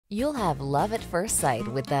You'll have love at first sight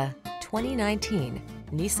with the 2019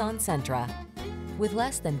 Nissan Sentra. With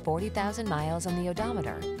less than 40,000 miles on the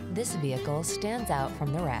odometer, this vehicle stands out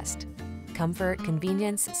from the rest. Comfort,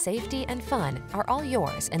 convenience, safety, and fun are all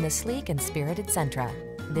yours in the sleek and spirited Sentra.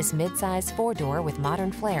 This midsize four-door with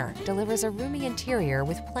modern flair delivers a roomy interior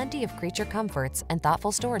with plenty of creature comforts and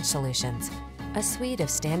thoughtful storage solutions. A suite of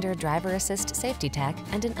standard driver assist safety tech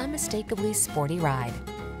and an unmistakably sporty ride.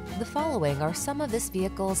 The following are some of this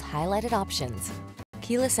vehicle's highlighted options: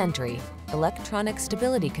 keyless entry, electronic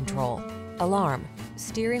stability control, alarm,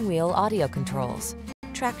 steering wheel audio controls,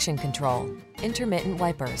 traction control, intermittent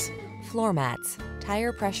wipers, floor mats,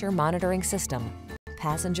 tire pressure monitoring system,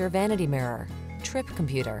 passenger vanity mirror, trip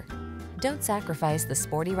computer. Don't sacrifice the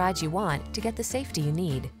sporty ride you want to get the safety you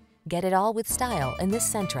need. Get it all with style in this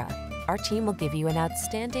Sentra. Our team will give you an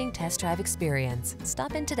outstanding test drive experience.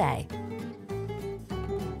 Stop in today.